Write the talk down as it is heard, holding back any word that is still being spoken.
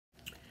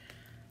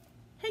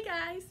Hey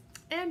guys,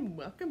 and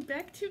welcome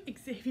back to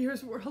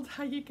Xavier's World.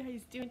 How you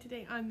guys doing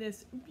today on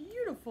this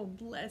beautiful,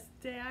 blessed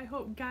day? I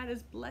hope God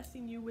is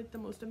blessing you with the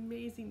most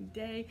amazing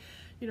day.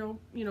 You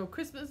know,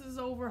 Christmas is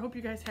over. I hope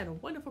you guys had a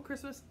wonderful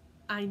Christmas.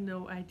 I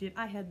know I did.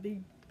 I had the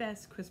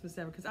best Christmas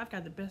ever because I've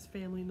got the best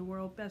family in the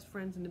world, best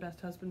friends, and the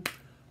best husband.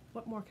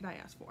 What more could I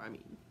ask for? I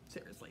mean,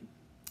 seriously.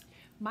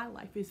 My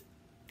life is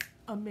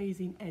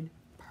amazing and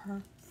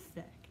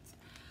perfect.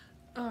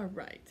 All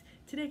right.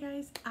 Today,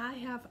 guys, I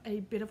have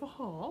a bit of a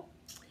haul.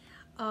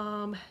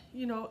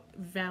 You know,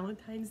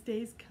 Valentine's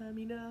Day is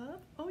coming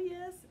up. Oh,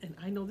 yes. And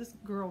I know this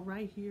girl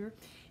right here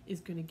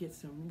is going to get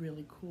some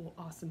really cool,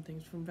 awesome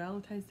things from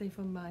Valentine's Day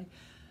from my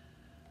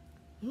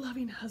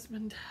loving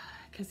husband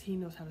because he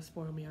knows how to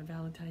spoil me on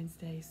Valentine's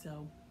Day.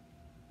 So,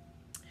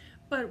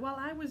 but while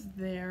I was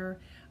there,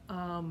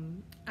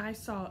 I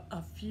saw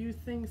a few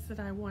things that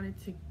I wanted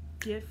to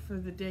get for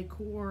the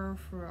decor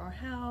for our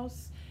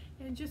house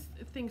and just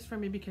things for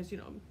me because, you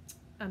know,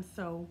 I'm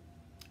so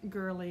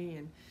girly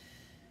and,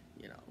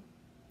 you know,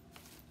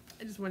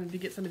 I just wanted to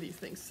get some of these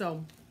things.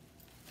 So,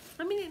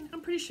 I mean, I'm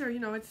pretty sure, you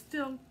know, it's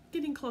still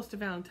getting close to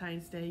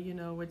Valentine's Day. You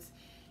know, it's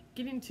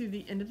getting to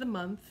the end of the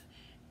month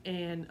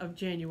and of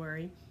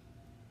January.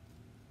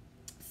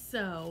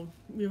 So,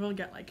 we've only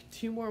got like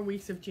 2 more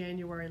weeks of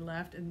January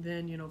left. And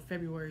then, you know,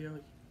 February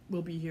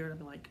will be here. And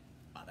I'm like,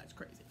 oh, that's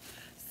crazy.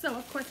 So,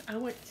 of course, I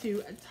went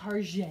to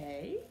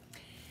Target.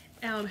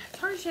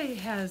 Target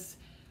has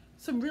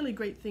some really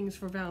great things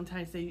for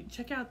Valentine's Day.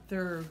 Check out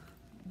their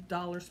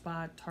dollar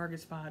spot, Target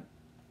spot,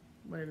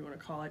 whatever you want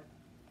to call it.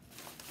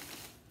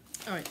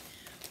 All right,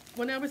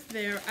 when I was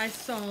there, I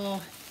saw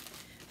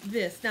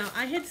this. Now,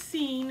 I had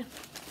seen,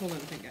 hold on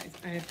a second, guys.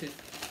 I have to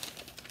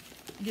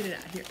get it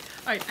out here.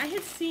 All right, I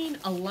had seen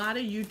a lot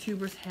of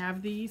YouTubers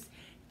have these,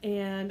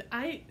 and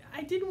I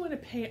didn't want to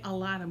pay a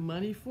lot of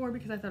money for it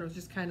because I thought it was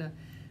just kind of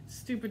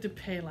stupid to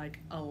pay like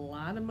a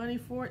lot of money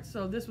for it.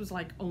 So this was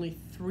like only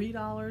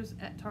 $3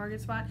 at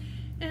Target spot,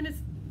 and it's,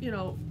 you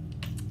know,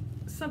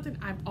 something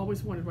I've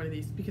always wanted one of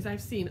these because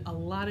I've seen a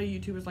lot of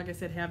YouTubers, like I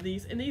said, have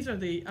these, and these are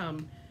the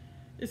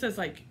it says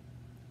like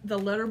the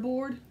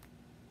letterboard,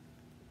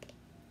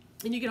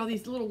 and you get all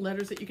these little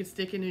letters that you can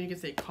stick in, and you can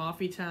say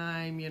coffee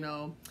time, you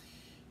know,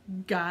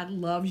 God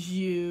loves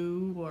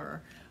you,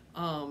 or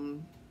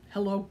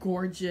hello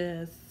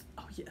gorgeous.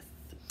 Oh yes.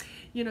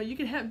 You know, you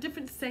can have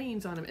different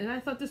sayings on them, and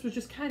I thought this was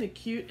just kind of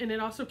cute, and it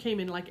also came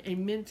in like a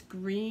mint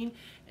green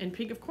and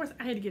pink. Of course,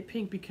 I had to get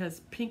pink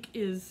because pink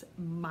is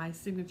my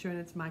signature and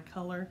it's my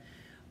color.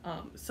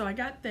 So I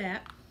got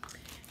that,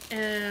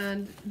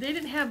 and they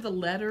didn't have the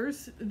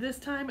letters this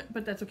time,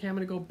 but that's okay. I'm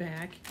going to go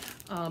back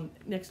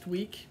next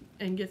week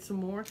and get some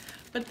more.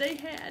 But they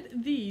had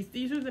these.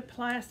 These are the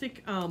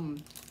plastic, you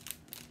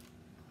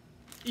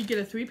get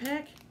a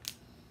 3-pack.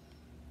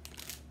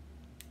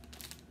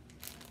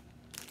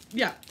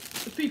 Yeah.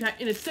 A 3-pack,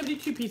 and it's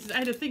 72 pieces. I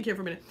had to think here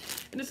for a minute.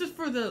 And this is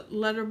for the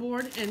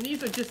letterboard, and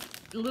these are just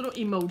little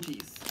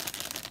emojis.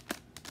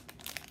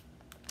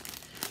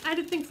 I had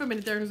to think for a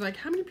minute there. I was like,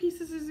 how many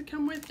pieces does it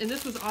come with? And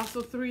this was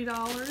also $3.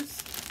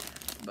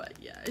 But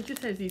yeah, it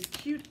just has these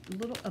cute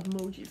little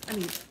emojis. I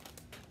mean,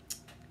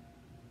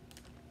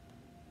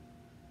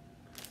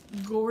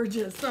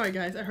 gorgeous. Sorry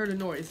guys, I heard a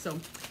noise. So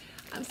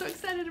I'm so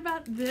excited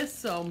about this.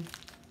 So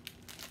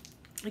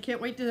I can't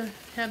wait to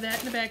have that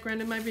in the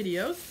background in my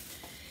videos.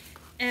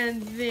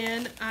 And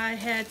then I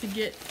had to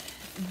get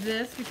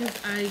this because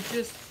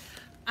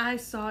I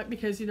saw it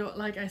because, you know,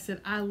 like I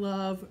said, I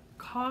love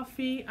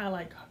coffee. I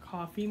like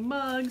coffee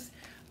mugs.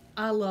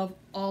 I love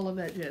all of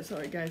that jazz.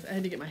 Sorry, guys. I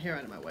had to get my hair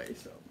out of my way.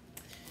 So,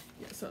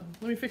 yeah, so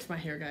let me fix my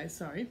hair, guys.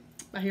 Sorry.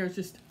 My hair is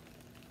just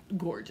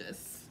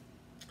gorgeous.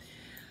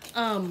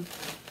 I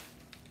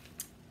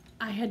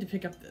had to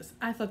pick up this.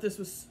 I thought this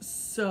was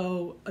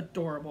so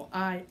adorable.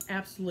 I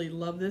absolutely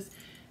love this.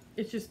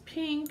 It's just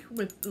pink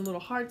with the little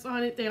hearts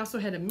on it. They also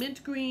had a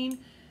mint green.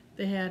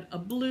 They had a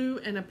blue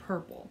and a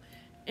purple.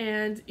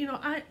 And, you know,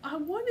 I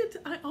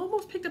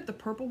almost picked up the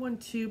purple one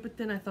too, but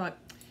then I thought,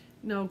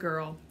 no,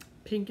 girl,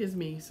 pink is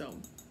me. So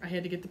I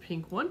had to get the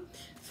pink one.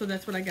 So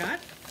that's what I got.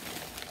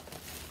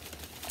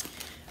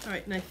 All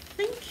right, and I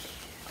think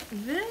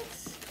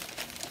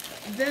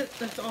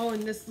that's all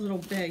in this little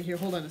bag here.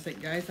 Hold on a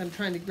second, guys. I'm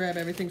trying to grab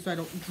everything so I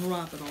don't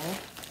drop it all.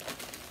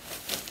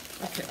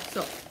 Okay,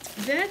 so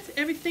that's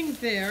everything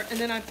there, and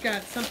then I've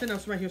got something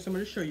else right here, so I'm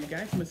going to show you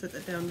guys. I'm going to set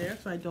that down there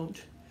so I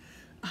don't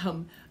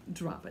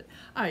drop it.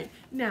 All right,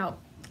 now,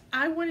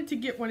 I wanted to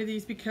get one of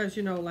these because,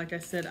 you know, like I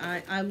said,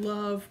 I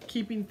love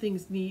keeping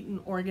things neat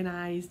and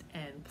organized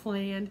and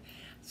planned.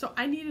 So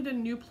I needed a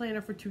new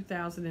planner for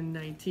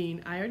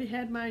 2019. I already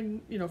had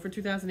mine, you know, for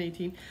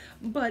 2018.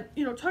 But,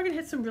 you know, Target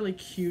had some really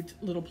cute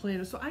little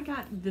planners. So I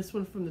got this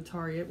one from the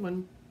Target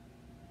one.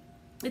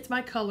 It's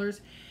my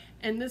colors,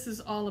 and this is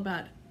all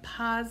about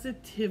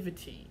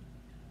positivity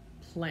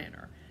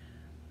planner.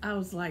 I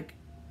was like,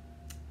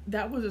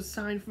 that was a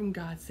sign from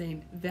God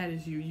saying, that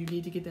is you. You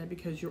need to get that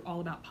because you're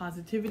all about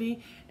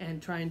positivity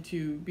and trying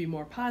to be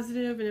more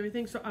positive and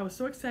everything. So I was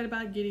so excited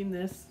about getting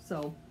this.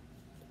 So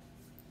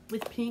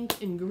with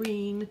pink and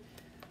green,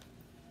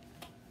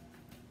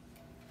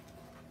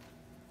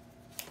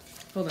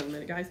 Hold on a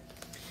minute, guys.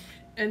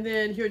 And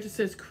then here it just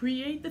says,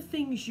 create the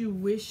things you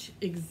wish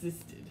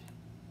existed.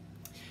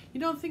 You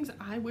know, the things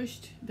I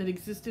wished that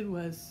existed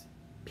was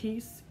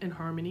peace and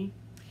harmony.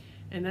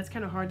 And that's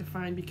kind of hard to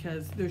find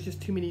because there's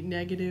just too many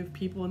negative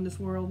people in this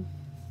world.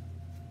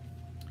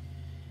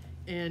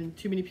 And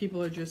too many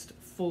people are just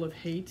full of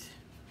hate.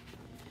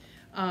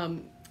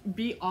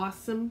 Be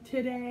awesome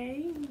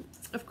today.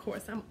 Of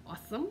course, I'm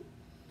awesome.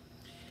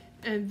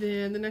 And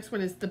then the next one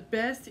is, the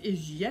best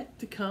is yet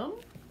to come.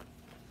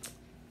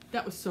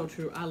 That was so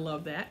true. I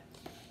love that.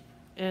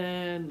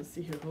 And let's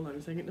see here. Hold on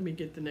a second. Let me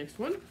get the next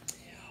one.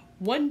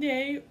 One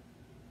day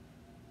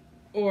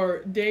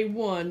or day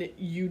one,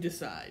 you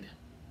decide.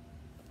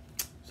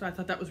 So I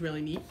thought that was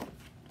really neat.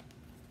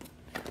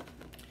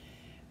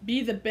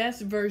 Be the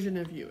best version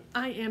of you.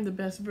 I am the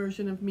best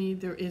version of me.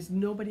 There is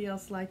nobody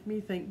else like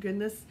me, thank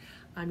goodness.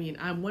 I mean,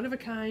 I'm one of a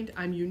kind.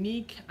 I'm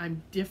unique.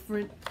 I'm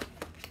different.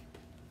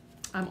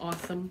 I'm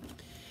awesome.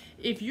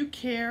 If you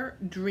care,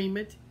 dream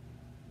it.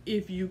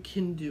 If you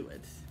can do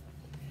it.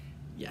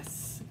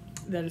 Yes,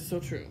 that is so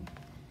true.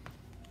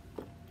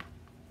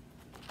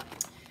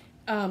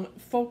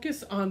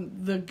 Focus on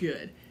the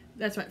good.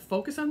 That's right.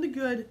 Focus on the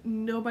good.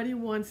 Nobody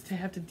wants to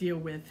have to deal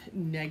with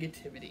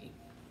negativity.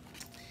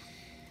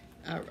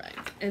 All right.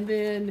 And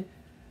then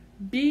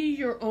be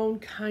your own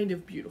kind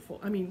of beautiful.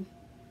 I mean,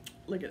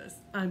 look at this.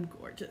 I'm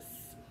gorgeous.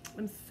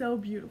 I'm so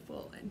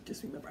beautiful. And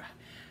just remember,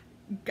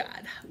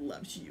 God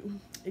loves you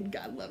and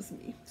God loves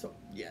me. So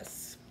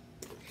yes.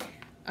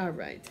 All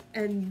right.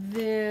 And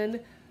then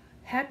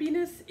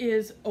happiness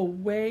is a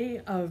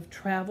way of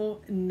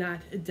travel, not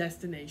a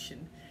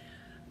destination.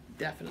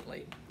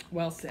 Definitely.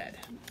 Well said.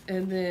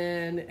 And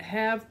then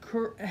have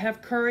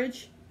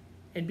courage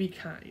and be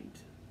kind.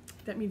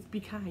 That means be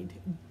kind.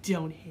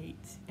 Don't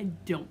hate and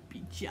don't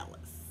be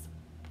jealous.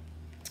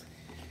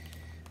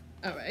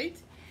 All right.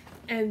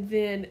 And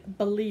then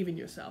believe in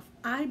yourself.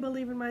 I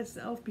believe in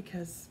myself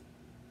because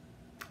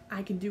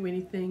I can do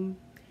anything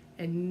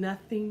and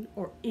nothing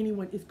or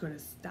anyone is going to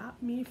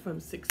stop me from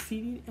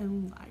succeeding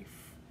in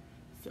life.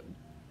 So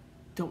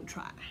don't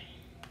try.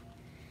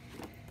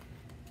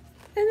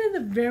 And then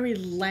the very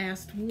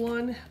last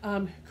one,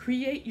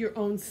 create your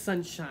own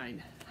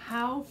sunshine.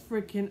 How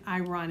freaking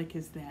ironic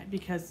is that?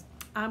 Because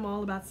I'm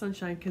all about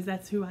sunshine because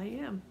that's who I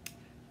am.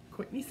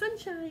 Courtney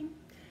Sunshine.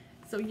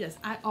 So yes,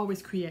 I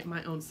always create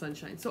my own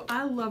sunshine. So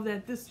I love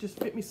that. This just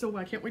fit me so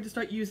well. I can't wait to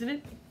start using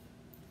it.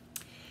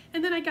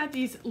 And then I got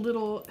these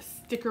little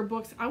sticker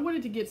books. I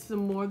wanted to get some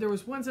more. There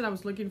was ones that I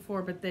was looking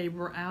for, but they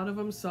were out of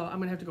them. So I'm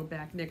going to have to go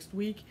back next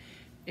week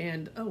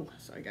and, oh,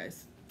 sorry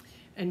guys,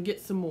 and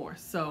get some more.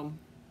 So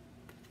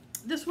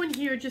this one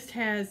here just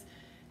has,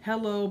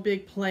 hello,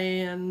 big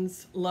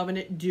plans, loving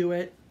it, do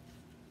it.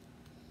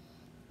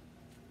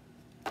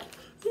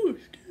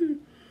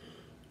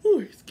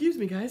 Excuse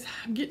me, guys.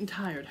 I'm getting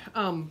tired.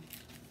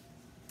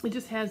 It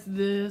just has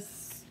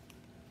this,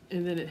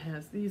 and then it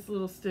has these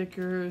little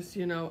stickers.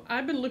 You know,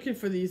 I've been looking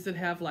for these that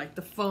have like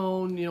the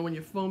phone, you know, when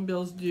your phone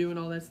bill's due and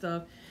all that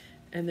stuff.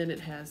 And then it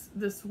has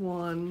this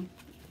one.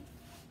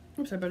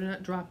 Oops, I better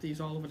not drop these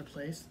all over the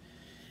place.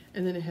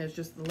 And then it has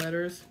just the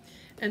letters.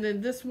 And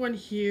then this one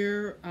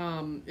here,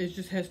 it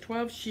just has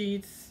 12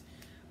 sheets.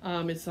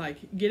 It's like,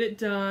 get it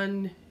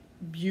done,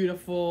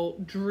 beautiful,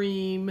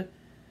 dream,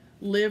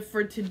 live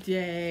for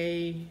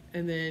today.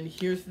 And then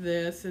here's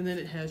this. And then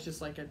it has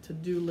just like a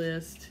to-do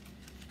list.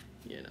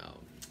 You know,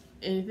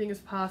 anything is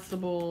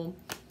possible.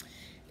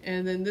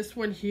 And then this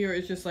one here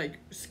is just like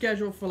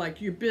schedule for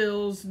like your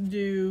bills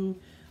due,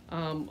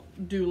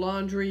 do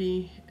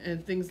laundry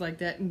and things like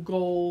that, and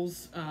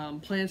goals,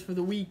 plans for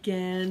the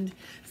weekend,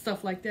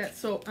 stuff like that.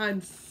 So I'm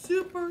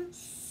super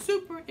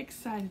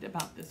excited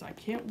about this. I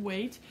can't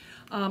wait.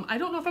 I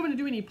don't know if I'm going to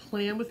do any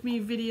plan with me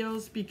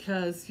videos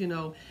because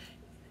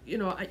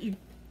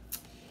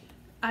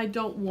I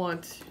don't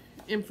want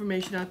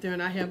information out there,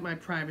 and I have my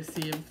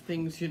privacy of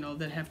things, you know,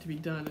 that have to be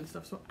done and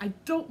stuff. So I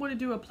don't want to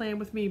do a plan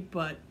with me,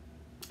 but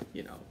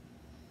you know.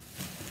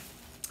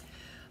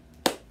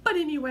 But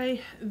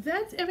anyway,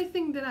 that's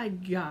everything that I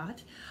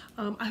got.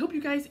 I hope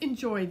you guys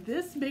enjoyed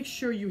this. Make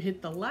sure you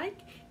hit the like,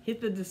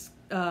 hit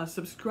the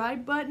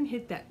subscribe button,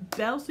 hit that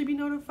bell so you be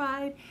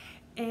notified.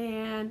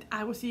 And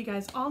I will see you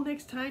guys all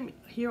next time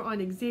here on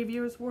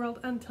Xavier's World.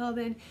 Until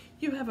then,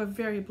 you have a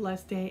very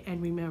blessed day.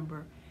 And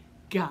remember,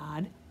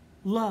 God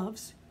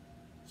loves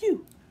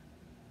you.